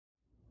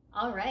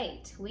All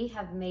right, we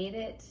have made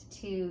it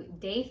to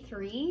day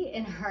 3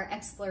 in our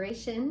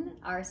exploration,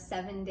 our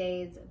 7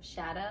 days of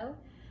shadow.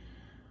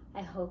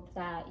 I hope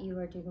that you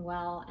are doing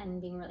well and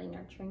being really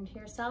nurturing to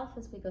yourself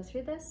as we go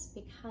through this,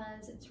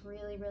 because it's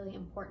really, really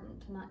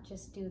important to not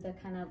just do the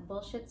kind of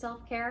bullshit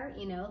self-care,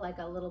 you know, like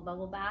a little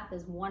bubble bath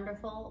is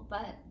wonderful,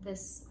 but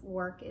this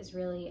work is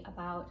really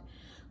about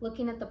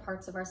looking at the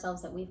parts of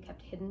ourselves that we've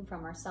kept hidden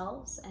from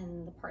ourselves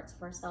and the parts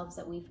of ourselves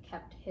that we've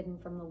kept hidden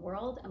from the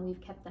world, and we've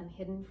kept them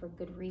hidden for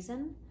good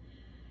reason.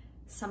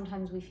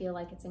 Sometimes we feel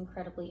like it's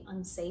incredibly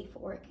unsafe,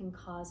 or it can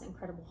cause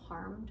incredible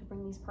harm to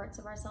bring these parts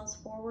of ourselves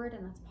forward,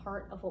 and that's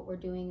part of what we're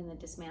doing in the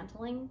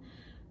dismantling.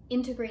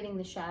 Integrating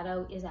the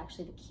shadow is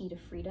actually the key to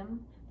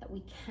freedom, that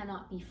we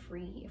cannot be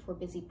free if we're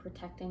busy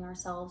protecting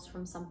ourselves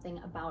from something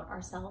about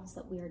ourselves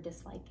that we are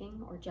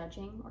disliking or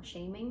judging or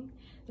shaming.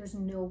 There's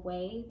no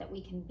way that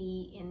we can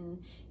be in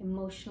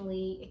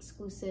emotionally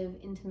exclusive,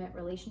 intimate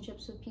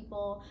relationships with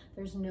people.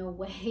 There's no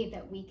way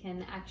that we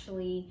can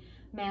actually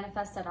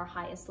manifest at our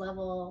highest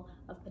level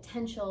of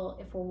potential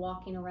if we're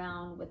walking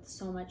around with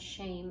so much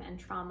shame and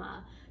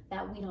trauma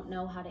that we don't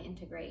know how to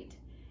integrate.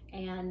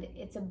 And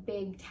it's a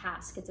big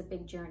task, it's a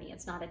big journey.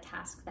 It's not a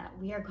task that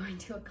we are going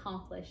to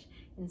accomplish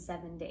in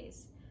 7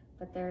 days.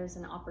 But there's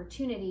an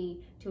opportunity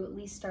to at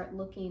least start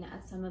looking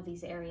at some of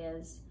these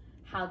areas,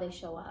 how they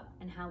show up,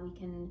 and how we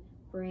can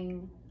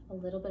bring a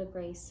little bit of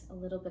grace, a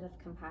little bit of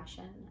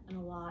compassion, and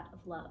a lot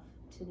of love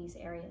to these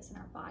areas in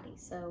our body.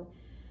 So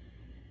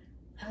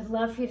I would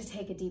love for you to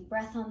take a deep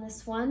breath on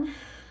this one.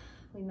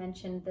 We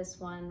mentioned this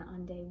one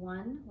on day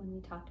 1 when we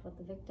talked about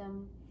the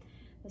victim.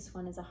 This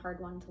one is a hard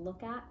one to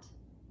look at.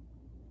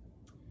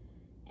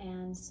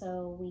 And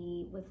so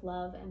we, with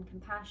love and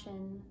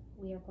compassion,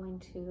 we are going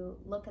to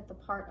look at the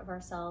part of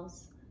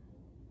ourselves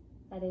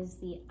that is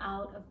the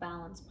out of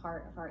balance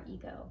part of our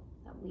ego,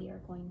 that we are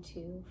going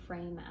to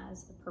frame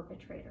as the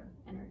perpetrator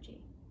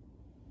energy.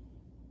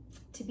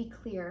 To be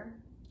clear,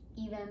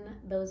 even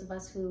those of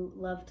us who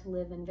love to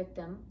live in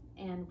victim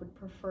and would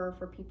prefer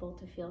for people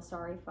to feel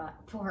sorry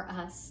for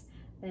us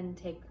than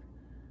take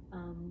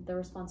the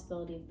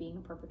responsibility of being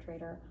a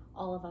perpetrator,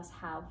 all of us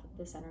have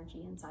this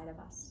energy inside of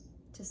us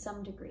to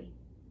some degree.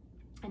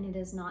 And it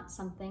is not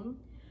something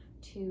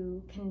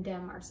to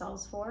condemn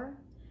ourselves for,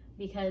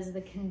 because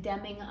the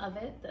condemning of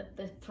it,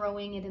 the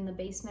throwing it in the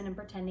basement and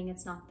pretending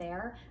it's not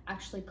there,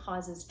 actually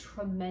causes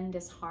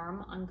tremendous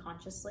harm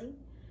unconsciously.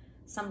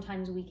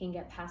 Sometimes we can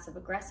get passive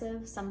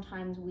aggressive,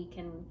 sometimes we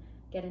can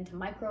get into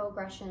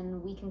microaggression,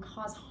 we can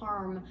cause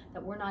harm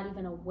that we're not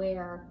even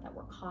aware that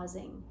we're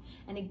causing.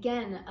 And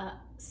again,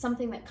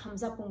 something that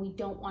comes up when we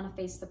don't want to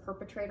face the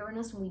perpetrator in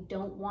us, when we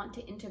don't want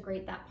to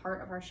integrate that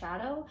part of our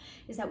shadow,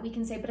 is that we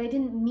can say, but I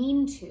didn't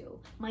mean to.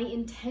 My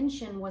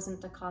intention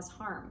wasn't to cause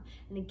harm.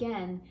 And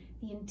again,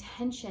 the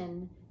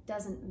intention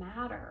doesn't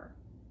matter.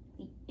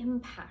 The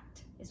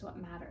impact is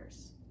what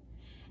matters.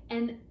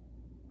 And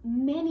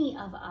many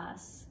of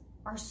us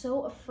are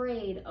so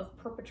afraid of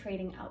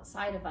perpetrating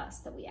outside of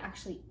us that we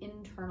actually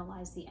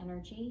internalize the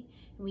energy,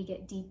 and we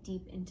get deep,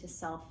 deep into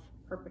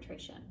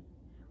self-perpetration,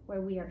 where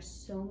we are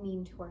so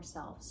mean to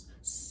ourselves,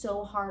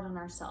 so hard on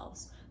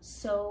ourselves,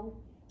 so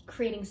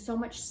creating so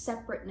much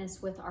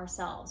separateness with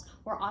ourselves.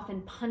 We're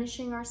often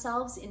punishing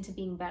ourselves into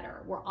being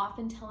better. We're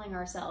often telling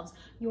ourselves,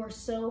 you're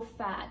so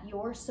fat,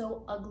 you're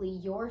so ugly,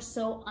 you're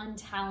so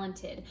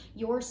untalented,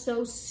 you're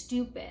so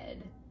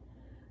stupid.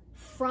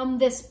 From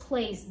this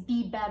place,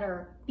 be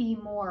better, be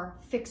more,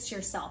 fix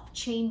yourself,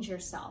 change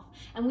yourself.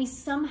 And we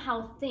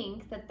somehow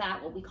think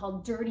that what we call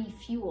dirty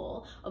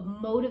fuel of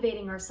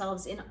motivating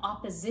ourselves in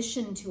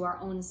opposition to our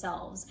own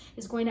selves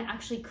is going to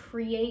actually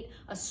create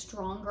a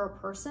stronger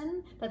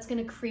person, that's going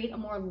to create a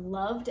more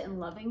loved and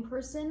loving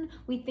person.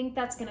 We think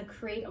that's going to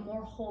create a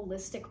more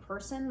holistic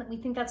person. We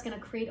think that's going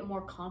to create a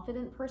more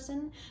confident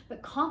person.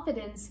 But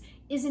confidence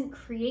isn't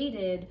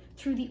created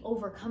through the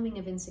overcoming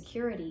of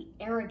insecurity.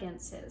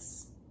 Arrogance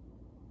is.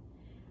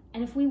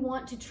 And if we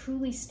want to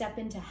truly step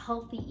into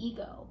healthy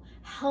ego,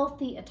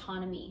 healthy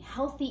autonomy,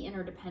 healthy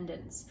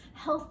interdependence,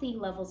 healthy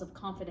levels of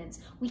confidence,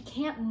 we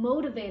can't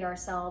motivate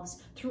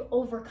ourselves through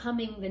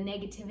overcoming the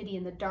negativity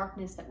and the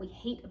darkness that we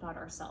hate about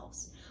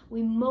ourselves.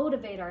 We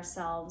motivate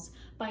ourselves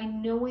by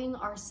knowing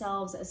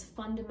ourselves as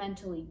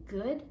fundamentally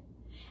good.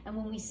 And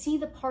when we see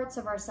the parts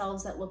of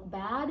ourselves that look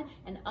bad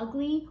and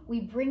ugly,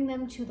 we bring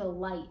them to the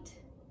light.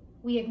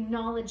 We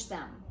acknowledge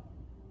them.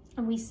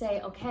 And we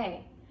say,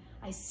 okay,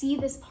 I see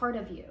this part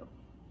of you,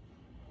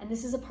 and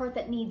this is a part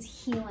that needs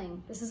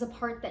healing. This is a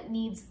part that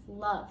needs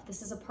love.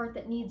 This is a part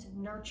that needs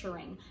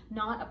nurturing,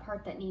 not a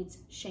part that needs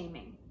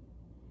shaming.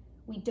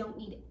 We don't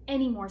need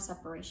any more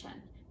separation,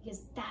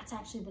 because that's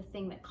actually the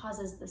thing that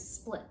causes the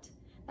split,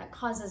 that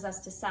causes us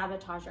to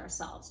sabotage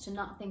ourselves, to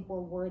not think we're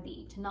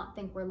worthy, to not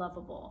think we're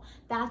lovable.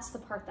 That's the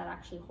part that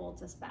actually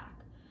holds us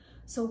back.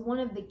 So one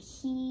of the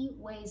key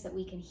ways that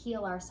we can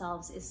heal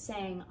ourselves is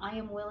saying, I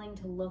am willing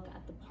to look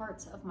at the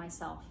parts of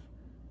myself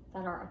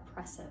that are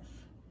oppressive.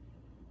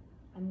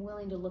 I'm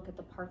willing to look at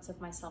the parts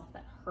of myself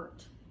that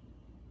hurt.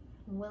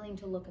 I'm willing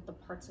to look at the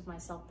parts of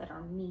myself that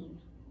are mean,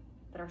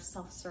 that are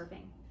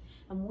self-serving.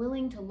 I'm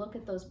willing to look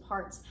at those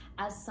parts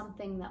as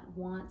something that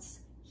wants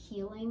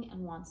healing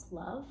and wants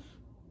love.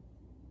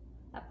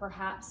 That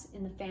perhaps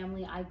in the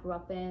family I grew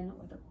up in,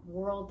 or the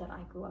world that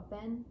I grew up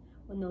in,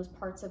 when those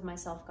parts of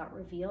myself got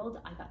revealed,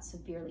 I got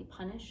severely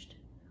punished,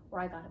 or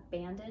I got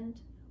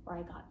abandoned, or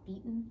I got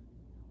beaten,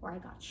 or I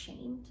got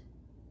shamed.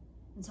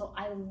 And so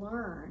I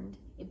learned,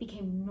 it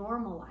became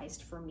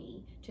normalized for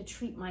me to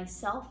treat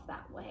myself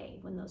that way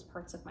when those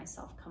parts of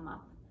myself come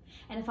up.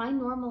 And if I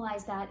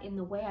normalize that in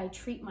the way I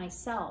treat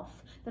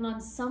myself, then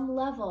on some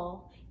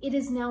level, it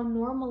is now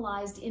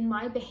normalized in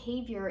my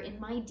behavior, in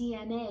my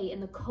DNA, in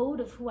the code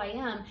of who I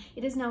am.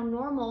 It is now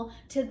normal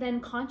to then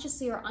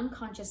consciously or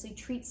unconsciously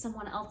treat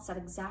someone else that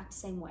exact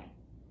same way.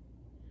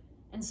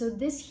 And so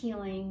this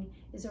healing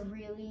is a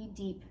really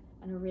deep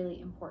and a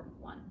really important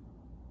one.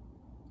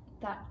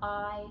 That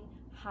I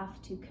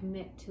have to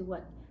commit to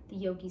what the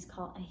yogis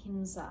call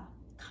ahimsa,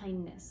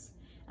 kindness.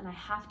 And I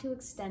have to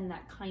extend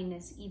that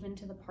kindness even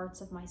to the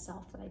parts of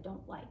myself that I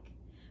don't like.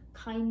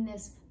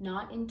 Kindness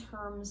not in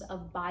terms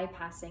of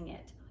bypassing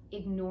it,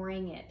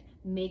 ignoring it,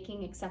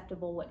 making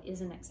acceptable what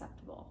isn't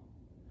acceptable.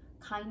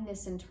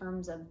 Kindness in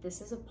terms of this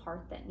is a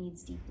part that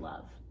needs deep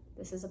love.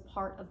 This is a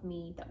part of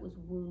me that was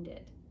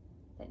wounded,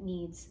 that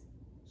needs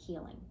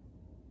healing.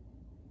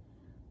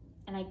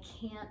 And I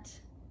can't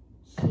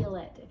heal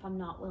it if I'm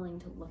not willing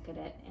to look at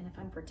it and if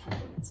I'm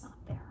pretending it's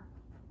not there.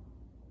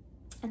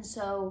 And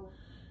so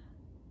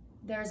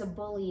there's a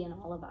bully in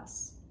all of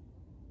us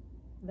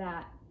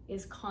that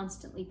is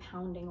constantly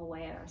pounding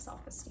away at our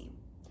self-esteem.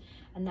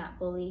 And that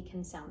bully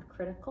can sound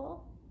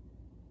critical,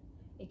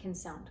 it can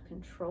sound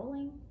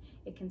controlling,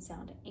 it can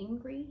sound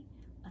angry,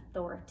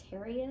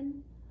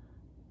 authoritarian,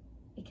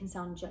 it can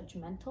sound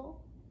judgmental.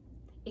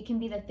 It can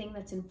be the thing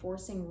that's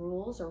enforcing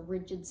rules or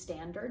rigid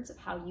standards of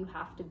how you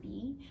have to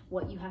be,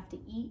 what you have to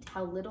eat,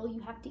 how little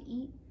you have to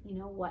eat,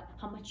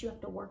 how much you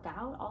have to work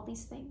out, all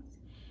these things.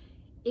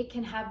 It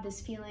can have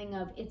this feeling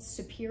of it's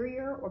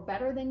superior or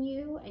better than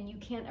you and you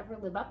can't ever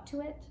live up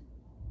to it.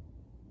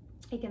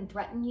 It can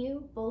threaten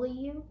you, bully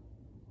you.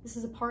 This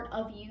is a part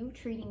of you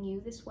treating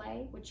you this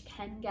way, which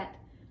can get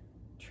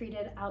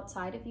treated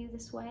outside of you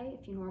this way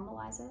if you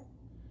normalize it.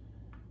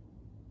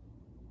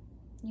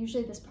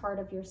 Usually this part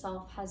of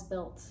yourself has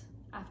built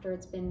after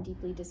it's been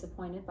deeply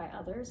disappointed by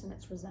others and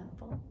it's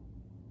resentful.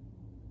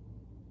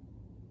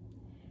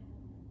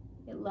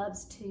 It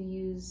loves to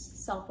use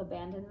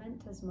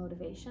self-abandonment as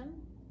motivation.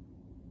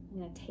 I'm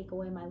going to take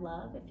away my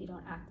love if you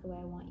don't act the way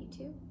I want you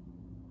to.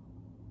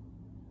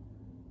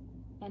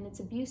 And it's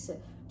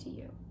abusive to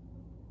you.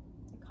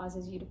 It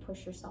causes you to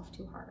push yourself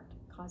too hard.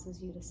 It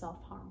causes you to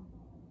self-harm.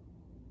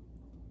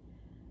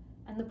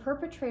 And the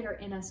perpetrator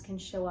in us can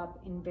show up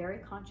in very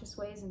conscious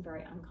ways and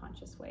very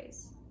unconscious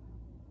ways.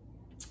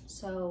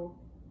 So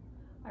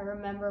I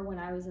remember when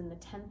I was in the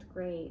 10th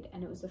grade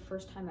and it was the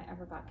first time I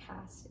ever got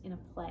cast in a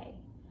play.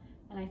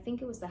 And I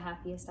think it was the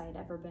happiest I had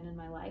ever been in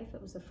my life.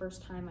 It was the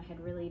first time I had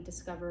really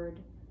discovered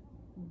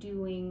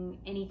doing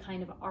any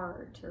kind of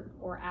art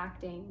or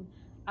acting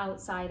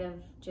outside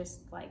of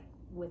just like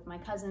with my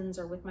cousins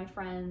or with my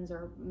friends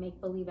or make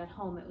believe at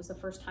home. It was the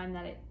first time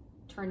that it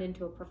turned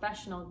into a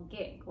professional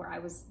gig where I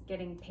was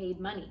getting paid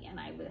money and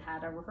I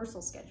had a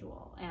rehearsal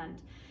schedule.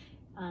 And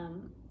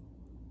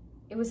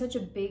it was such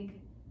a big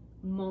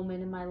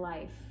moment in my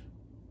life.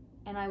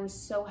 And I was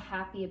so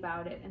happy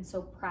about it and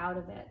so proud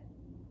of it.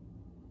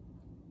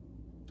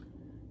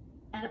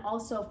 And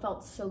also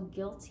felt so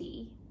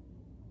guilty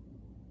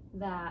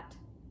that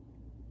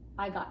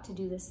I got to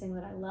do this thing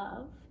that I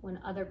love when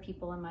other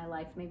people in my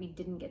life maybe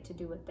didn't get to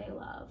do what they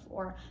love,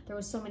 or there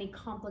was so many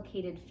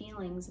complicated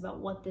feelings about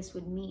what this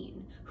would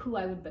mean, who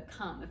I would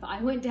become. If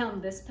I went down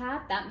this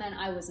path, that meant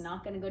I was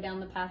not going to go down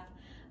the path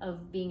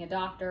of being a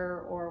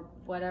doctor or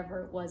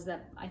whatever it was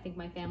that I think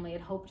my family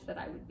had hoped that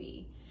I would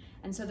be.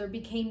 And so there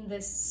became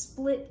this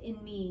split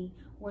in me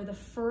where the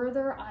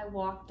further I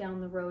walked down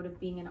the road of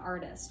being an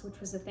artist, which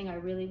was the thing I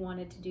really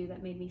wanted to do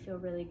that made me feel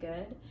really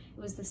good, it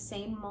was the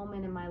same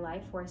moment in my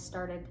life where I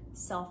started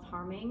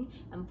self-harming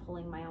and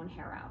pulling my own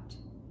hair out.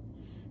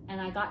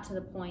 And I got to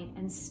the point,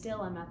 and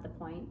still I'm at the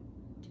point,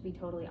 to be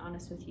totally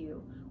honest with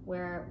you,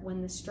 where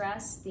when the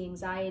stress, the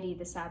anxiety,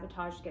 the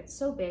sabotage gets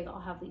so big,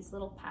 I'll have these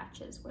little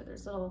patches where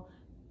there's little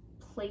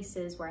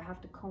places where I have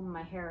to comb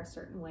my hair a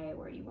certain way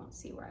where you won't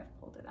see where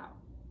I've pulled it out.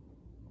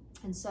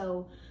 And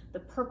so the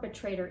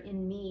perpetrator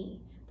in me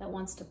that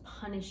wants to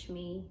punish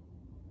me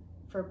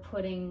for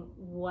putting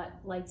what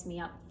lights me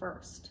up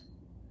first,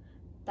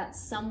 that's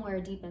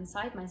somewhere deep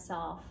inside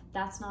myself,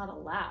 that's not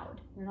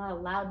allowed. You're not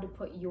allowed to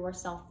put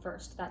yourself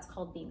first. That's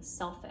called being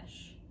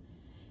selfish.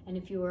 And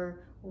if you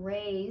were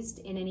raised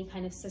in any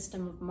kind of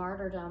system of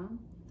martyrdom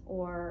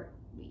or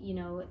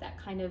that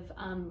kind of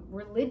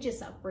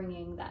religious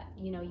upbringing that,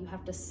 you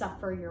have to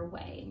suffer your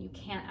way and you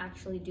can't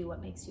actually do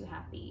what makes you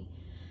happy,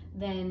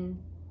 then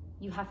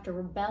you have to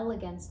rebel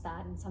against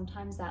that, and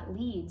sometimes that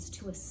leads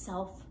to a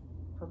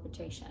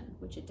self-perpetration,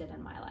 which it did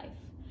in my life.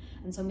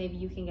 And so maybe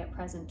you can get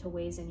present to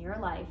ways in your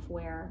life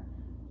where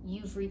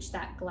you've reached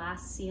that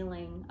glass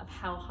ceiling of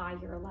how high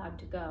you're allowed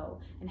to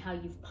go and how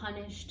you've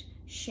punished,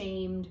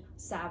 shamed,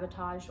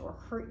 sabotaged, or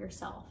hurt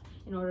yourself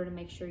in order to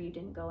make sure you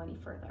didn't go any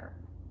further.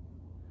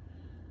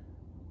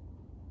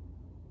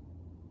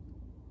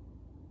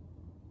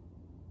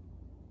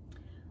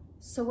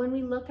 So when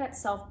we look at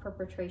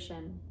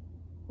self-perpetration,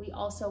 we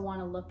also want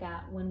to look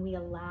at when we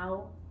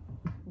allow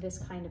this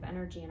kind of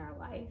energy in our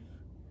life,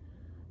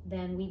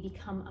 then we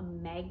become a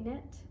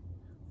magnet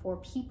for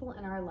people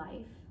in our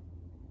life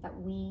that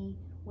we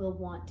will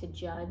want to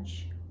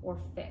judge or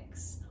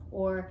fix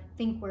or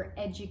think we're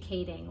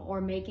educating or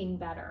making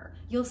better.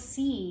 You'll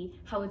see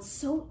how it's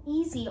so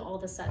easy all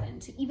of a sudden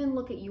to even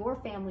look at your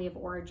family of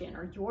origin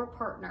or your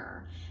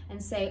partner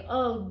and say,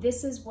 oh,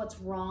 this is what's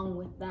wrong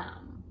with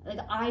them. Like,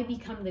 I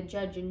become the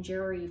judge and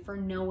jury for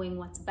knowing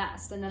what's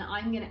best, and then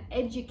I'm gonna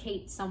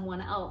educate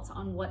someone else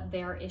on what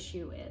their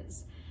issue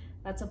is.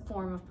 That's a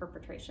form of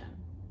perpetration.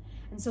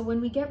 And so when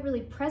we get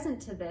really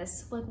present to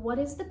this, like, what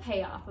is the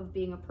payoff of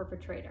being a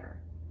perpetrator?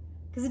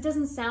 Because it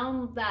doesn't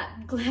sound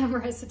that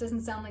glamorous. It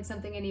doesn't sound like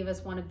something any of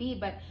us want to be,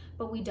 but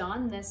we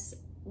don this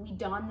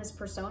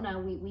persona,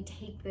 we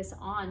take this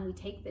on, we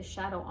take this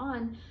shadow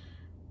on.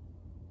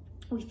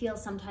 We feel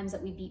sometimes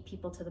that we beat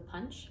people to the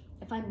punch.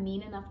 If I'm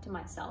mean enough to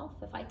myself,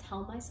 if I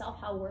tell myself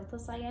how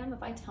worthless I am,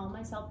 if I tell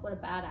myself what a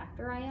bad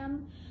actor I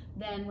am,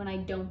 then when I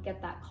don't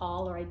get that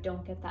call or I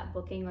don't get that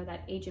booking or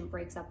that agent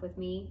breaks up with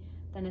me,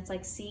 then it's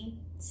like, see,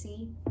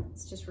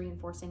 it's just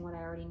reinforcing what I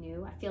already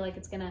knew. I feel like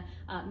it's gonna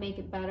make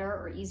it better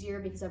or easier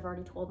because I've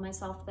already told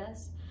myself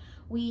this.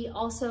 We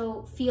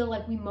also feel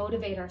like we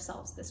motivate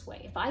ourselves this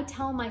way. If I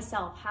tell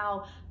myself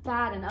how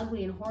bad and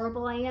ugly and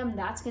horrible I am,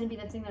 that's gonna be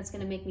the thing that's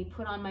gonna make me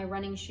put on my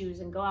running shoes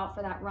and go out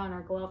for that run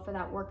or go out for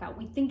that workout.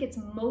 We think it's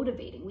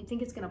motivating. We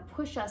think it's gonna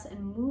push us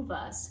and move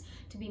us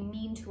to be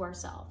mean to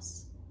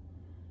ourselves.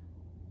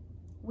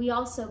 We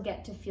also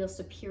get to feel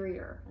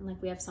superior and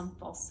like we have some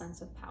false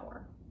sense of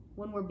power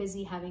when we're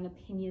busy having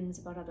opinions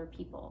about other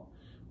people,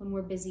 when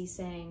we're busy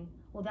saying,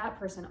 well, that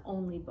person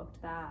only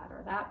booked that,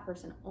 or that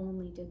person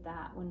only did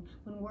that. When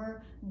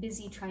we're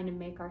busy trying to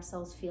make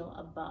ourselves feel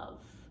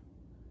above,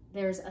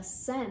 there's a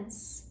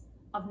sense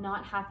of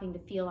not having to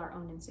feel our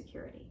own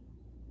insecurity.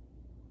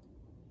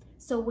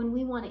 So when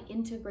we want to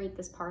integrate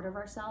this part of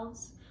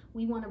ourselves,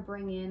 we want to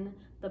bring in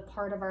the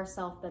part of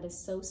ourselves that is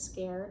so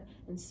scared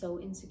and so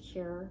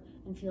insecure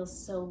and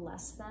feels so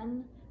less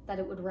than, that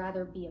it would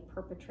rather be a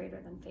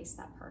perpetrator than face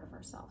that part of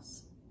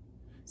ourselves.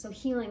 So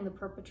healing the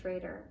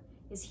perpetrator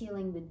is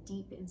healing the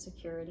deep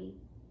insecurity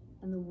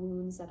and the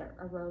wounds that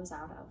arose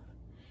out of,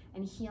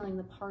 and healing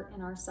the part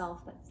in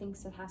ourself that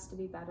thinks it has to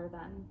be better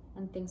than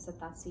and thinks that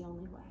that's the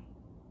only way.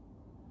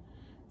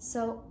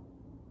 So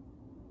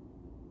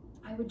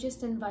I would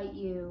just invite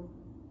you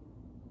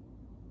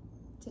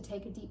to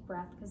take a deep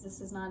breath, because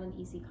this is not an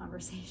easy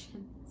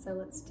conversation. So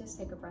let's just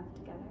take a breath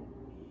together.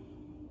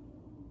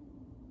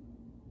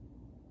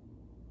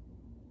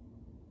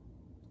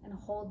 And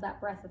hold that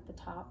breath at the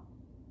top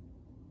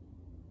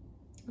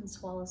and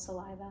swallow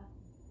saliva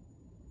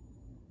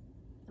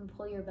and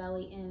pull your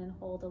belly in and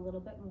hold a little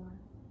bit more,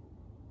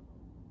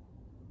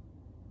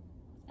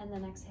 and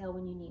then exhale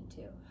when you need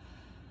to,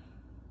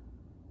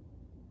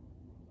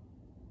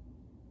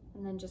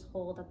 and then just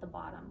hold at the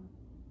bottom,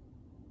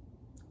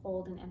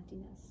 hold in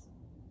emptiness,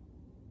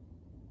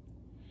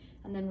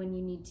 and then when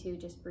you need to,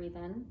 just breathe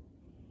in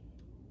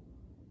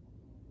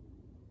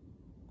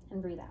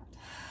and breathe out.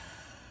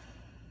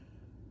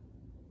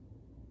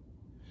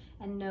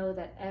 And know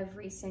that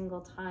every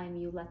single time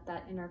you let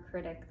that inner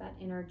critic, that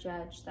inner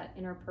judge, that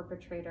inner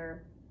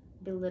perpetrator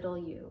belittle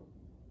you,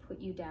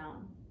 put you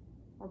down,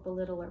 or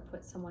belittle or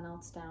put someone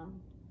else down,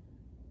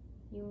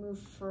 you move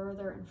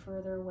further and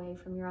further away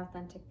from your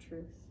authentic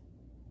truth.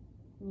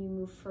 And you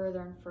move further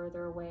and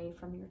further away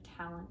from your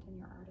talent and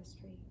your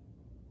artistry.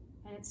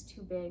 And it's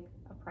too big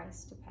a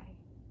price to pay.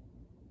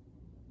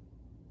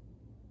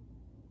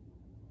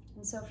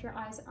 And so if your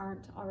eyes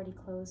aren't already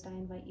closed, I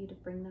invite you to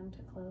bring them to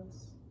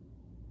close.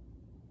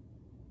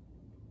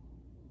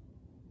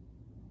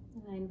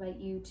 And I invite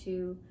you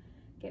to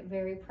get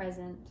very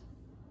present,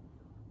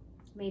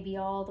 maybe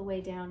all the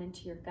way down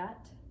into your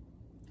gut,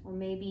 or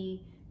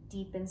maybe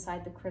deep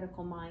inside the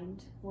critical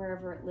mind,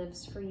 wherever it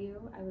lives for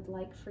you. I would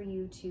like for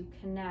you to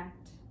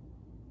connect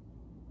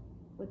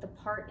with the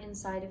part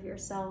inside of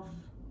yourself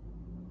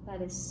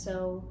that is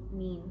so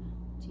mean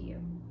to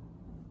you.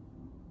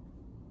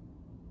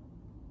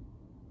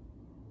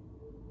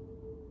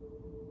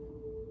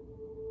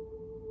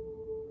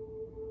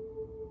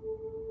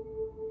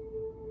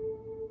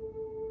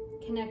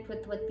 Connect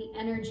with what the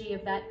energy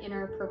of that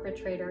inner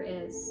perpetrator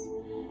is.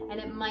 And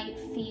it might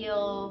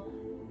feel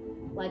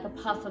like a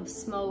puff of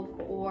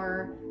smoke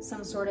or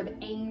some sort of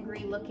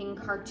angry looking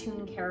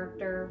cartoon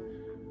character.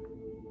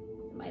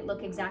 It might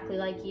look exactly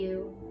like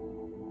you.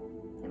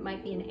 It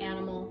might be an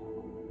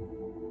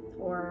animal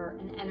or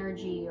an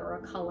energy or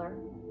a color.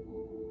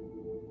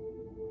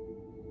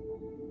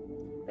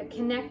 But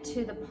connect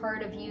to the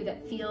part of you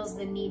that feels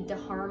the need to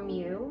harm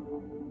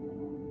you.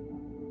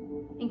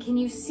 And can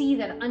you see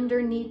that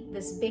underneath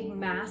this big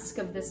mask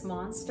of this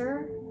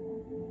monster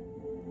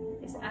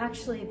is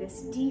actually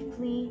this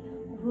deeply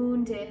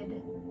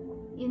wounded,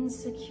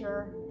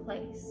 insecure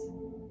place.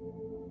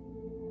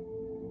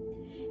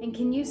 And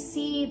can you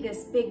see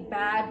this big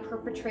bad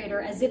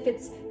perpetrator as if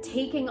it's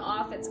taking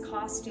off its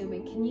costume?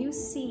 And can you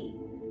see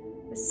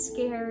the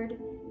scared,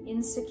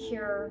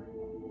 insecure,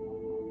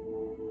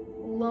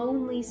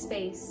 lonely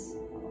space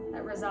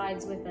that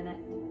resides within it?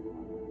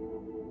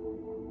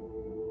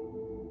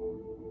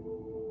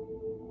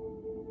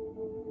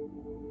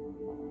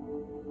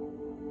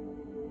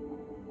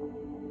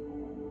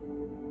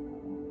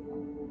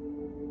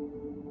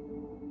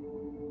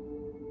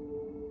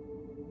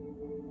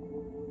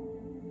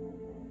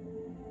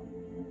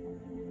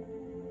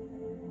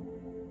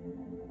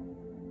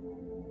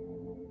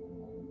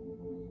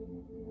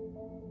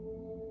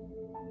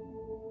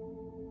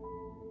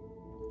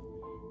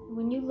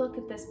 When you look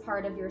at this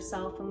part of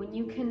yourself and when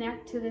you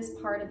connect to this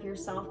part of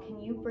yourself,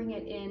 can you bring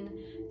it in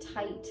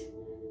tight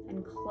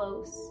and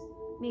close,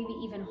 maybe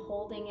even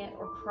holding it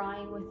or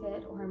crying with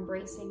it or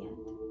embracing it?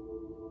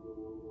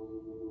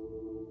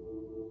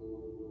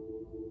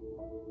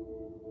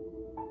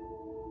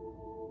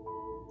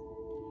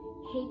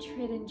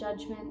 Hatred and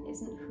judgment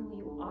isn't who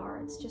you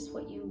are, it's just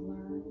what you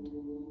learned.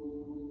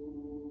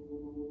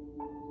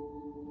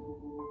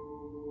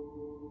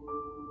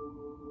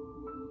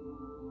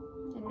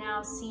 And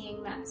now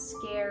seeing that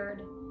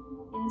scared,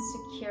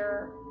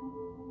 insecure,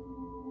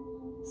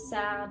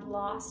 sad,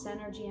 lost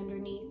energy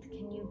underneath,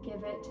 can you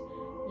give it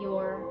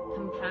your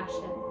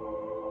compassion?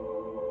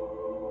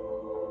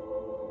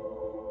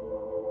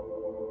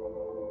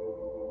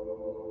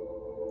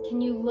 Can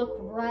you look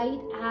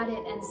right at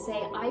it and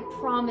say, I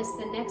promise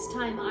the next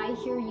time I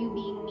hear you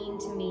being mean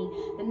to me,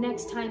 the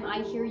next time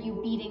I hear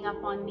you beating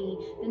up on me,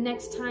 the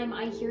next time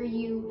I hear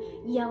you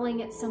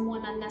yelling at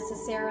someone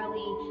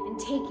unnecessarily and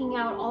taking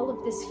out all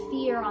of this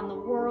fear on the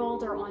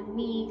world or on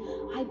me,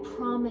 I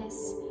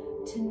promise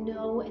to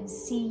know and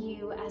see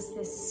you as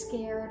this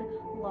scared,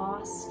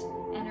 lost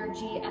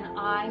energy, and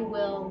I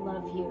will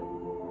love you.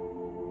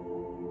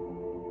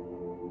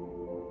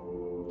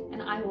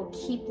 And I will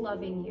keep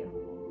loving you.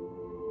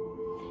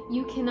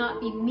 You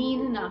cannot be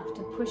mean enough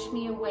to push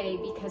me away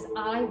because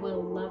I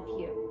will love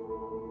you.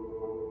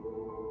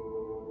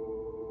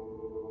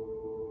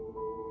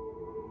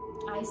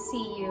 I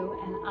see you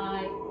and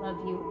I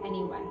love you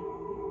anyway.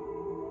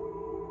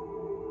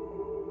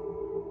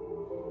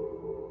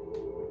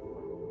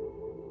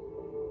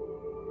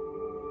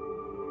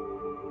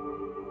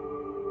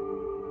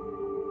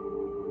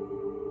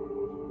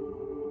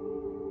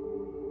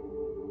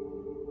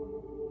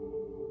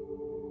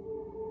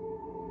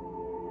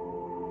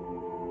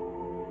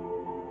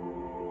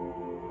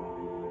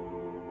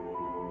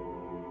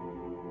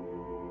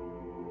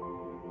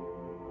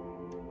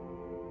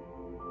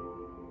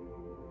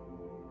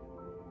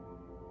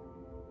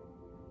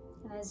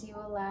 As you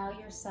allow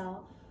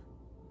yourself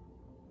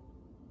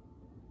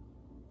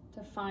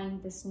to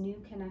find this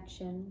new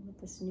connection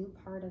with this new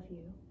part of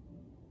you,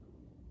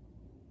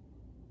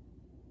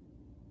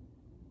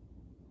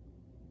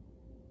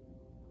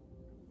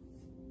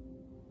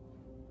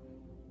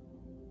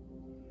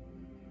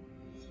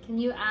 can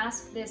you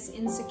ask this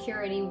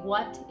insecurity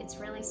what it's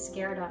really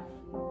scared of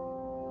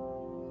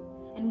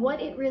and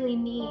what it really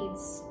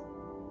needs,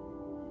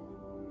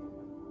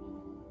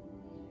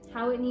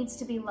 how it needs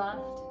to be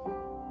loved?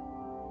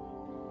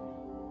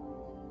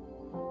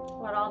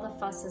 What all the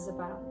fuss is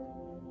about.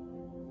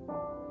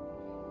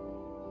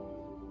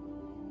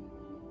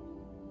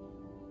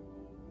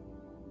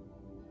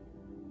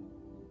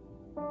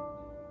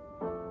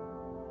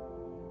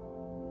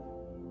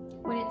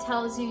 When it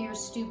tells you you're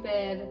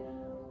stupid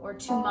or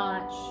too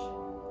much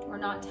or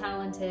not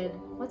talented,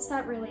 what's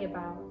that really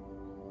about?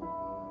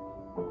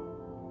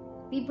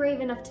 Be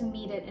brave enough to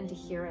meet it and to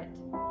hear it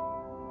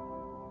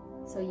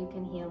so you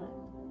can heal it.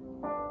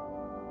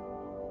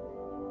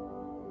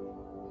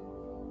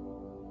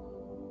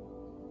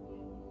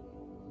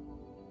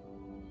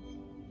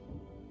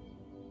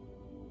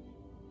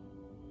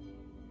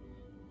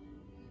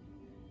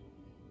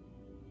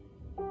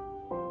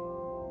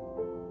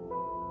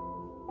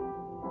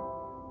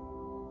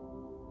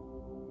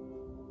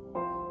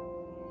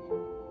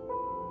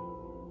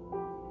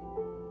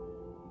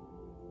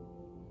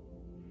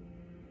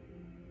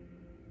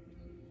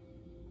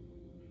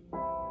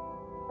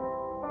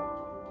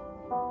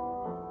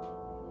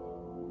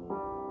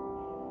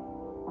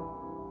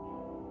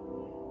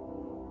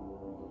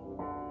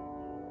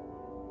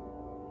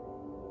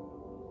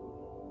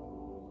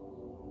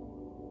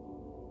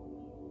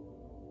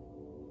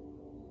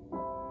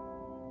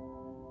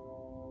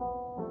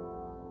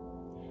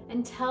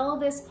 And tell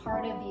this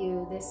part of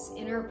you, this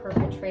inner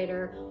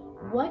perpetrator,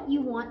 what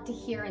you want to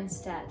hear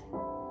instead.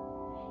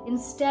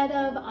 Instead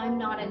of I'm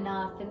not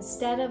enough,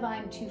 instead of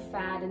I'm too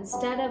fat,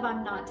 instead of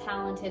I'm not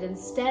talented,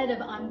 instead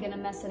of I'm gonna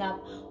mess it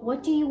up,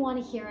 what do you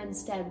want to hear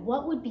instead?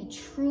 What would be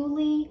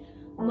truly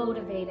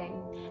motivating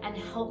and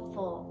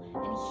helpful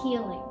and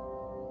healing?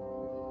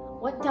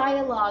 What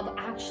dialogue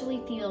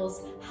actually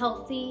feels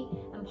healthy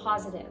and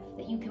positive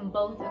that you can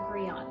both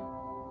agree on?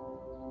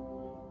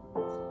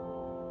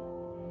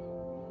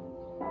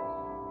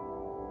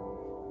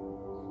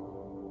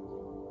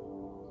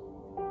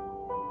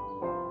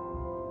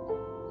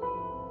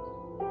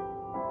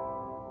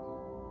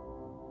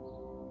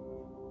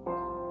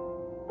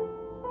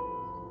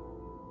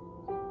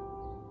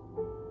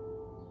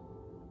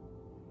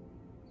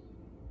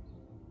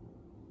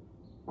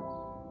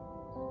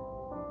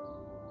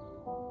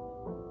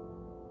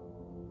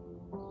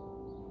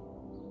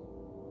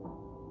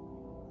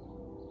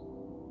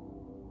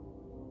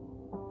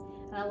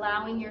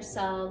 allowing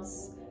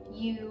yourselves,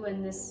 you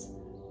and this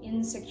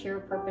insecure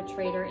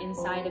perpetrator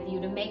inside of you,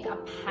 to make a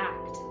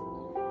pact.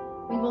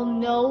 We will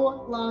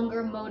no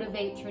longer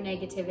motivate through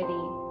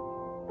negativity.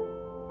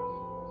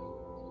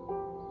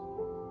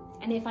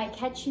 And if I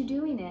catch you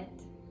doing it,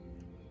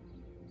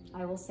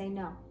 I will say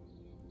no.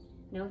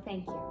 No,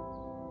 thank you.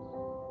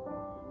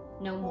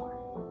 No more.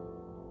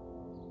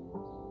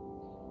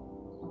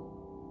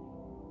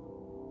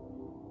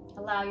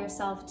 Allow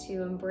yourself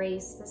to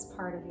embrace this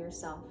part of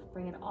yourself.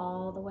 Bring it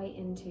all the way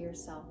into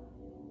yourself.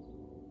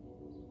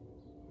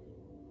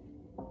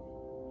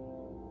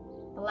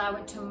 Allow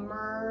it to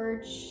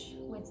merge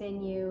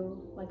within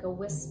you like a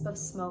wisp of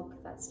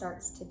smoke that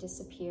starts to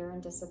disappear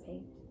and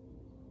dissipate.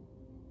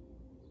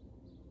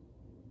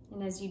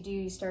 And as you do,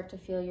 you start to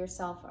feel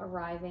yourself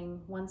arriving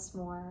once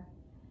more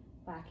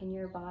back in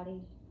your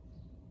body,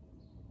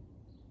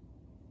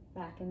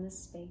 back in this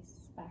space,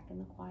 back in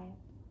the quiet.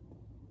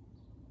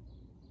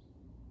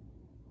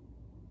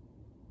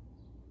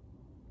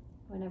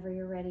 Whenever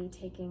you're ready,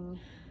 taking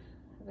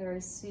a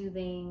very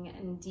soothing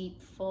and deep,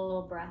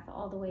 full breath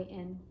all the way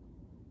in.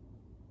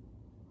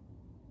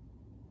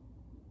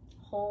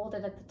 Hold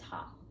it at the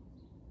top.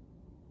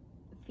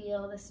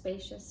 Feel the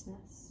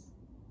spaciousness,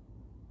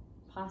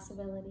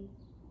 possibility.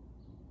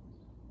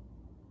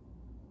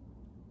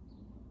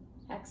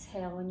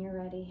 Exhale when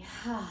you're ready,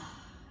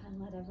 and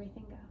let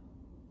everything go.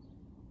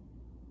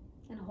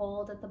 And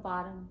hold at the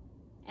bottom,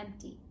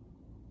 empty,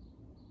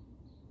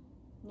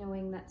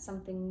 knowing that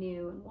something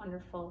new and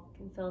wonderful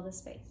can fill the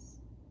space.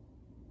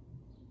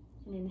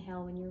 And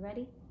inhale when you're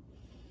ready.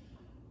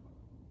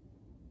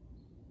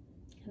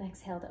 And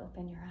exhale to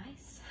open your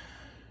eyes.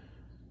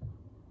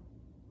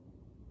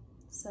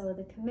 So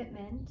the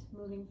commitment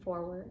moving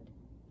forward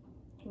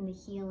in the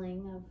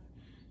healing of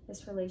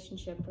this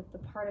relationship with the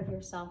part of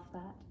yourself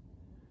that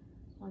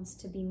wants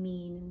to be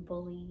mean and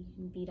bully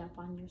and beat up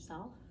on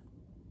yourself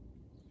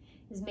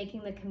is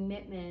making the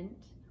commitment,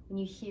 when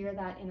you hear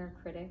that inner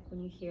critic,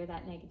 when you hear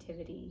that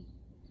negativity,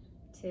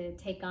 to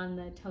take on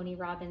the Tony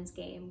Robbins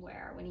game,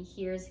 where when he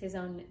hears his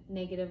own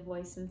negative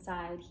voice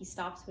inside, he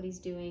stops what he's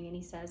doing and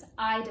he says,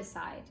 I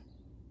decide.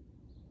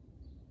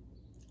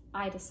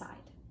 I decide.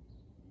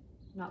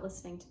 I'm not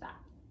listening to that.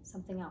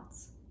 Something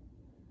else.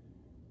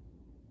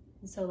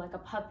 And so like a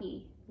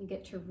puppy, you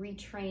get to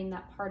retrain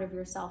that part of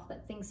yourself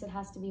that thinks it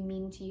has to be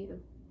mean to you to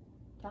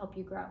help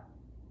you grow.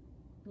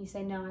 You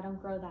say, no, I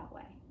don't grow that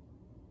way.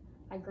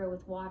 I grow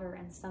with water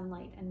and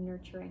sunlight and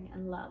nurturing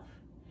and love.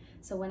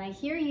 So when I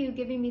hear you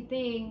giving me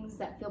things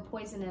that feel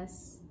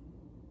poisonous,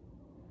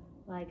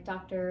 like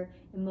Dr.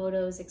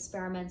 Emoto's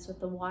experiments with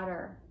the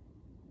water,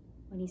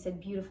 when he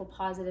said beautiful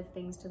positive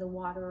things to the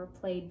water or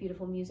played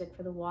beautiful music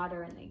for the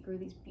water and they grew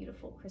these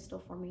beautiful crystal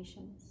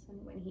formations.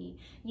 And when he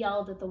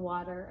yelled at the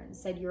water and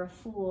said you're a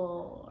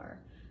fool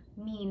or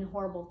mean,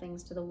 horrible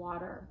things to the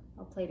water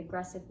or played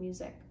aggressive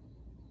music,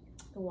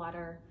 the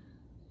water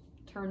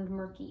turned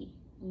murky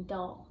and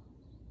dull.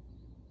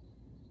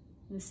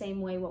 In the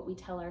same way, what we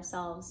tell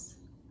ourselves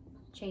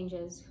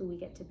changes who we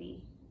get to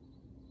be.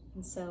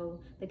 And so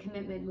the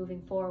commitment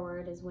moving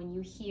forward is when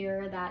you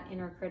hear that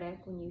inner critic,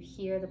 when you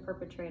hear the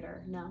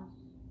perpetrator, no,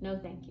 no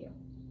thank you.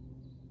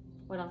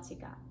 What else you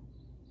got?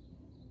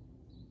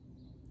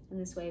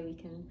 And this way we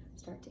can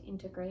start to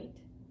integrate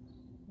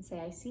and say,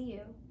 I see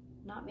you,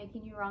 not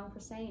making you wrong for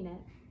saying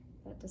it.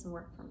 That doesn't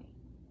work for me.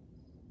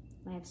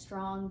 And I have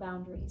strong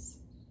boundaries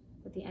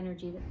with the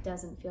energy that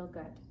doesn't feel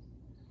good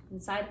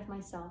inside of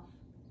myself,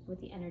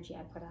 with the energy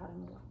I put out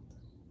in the world.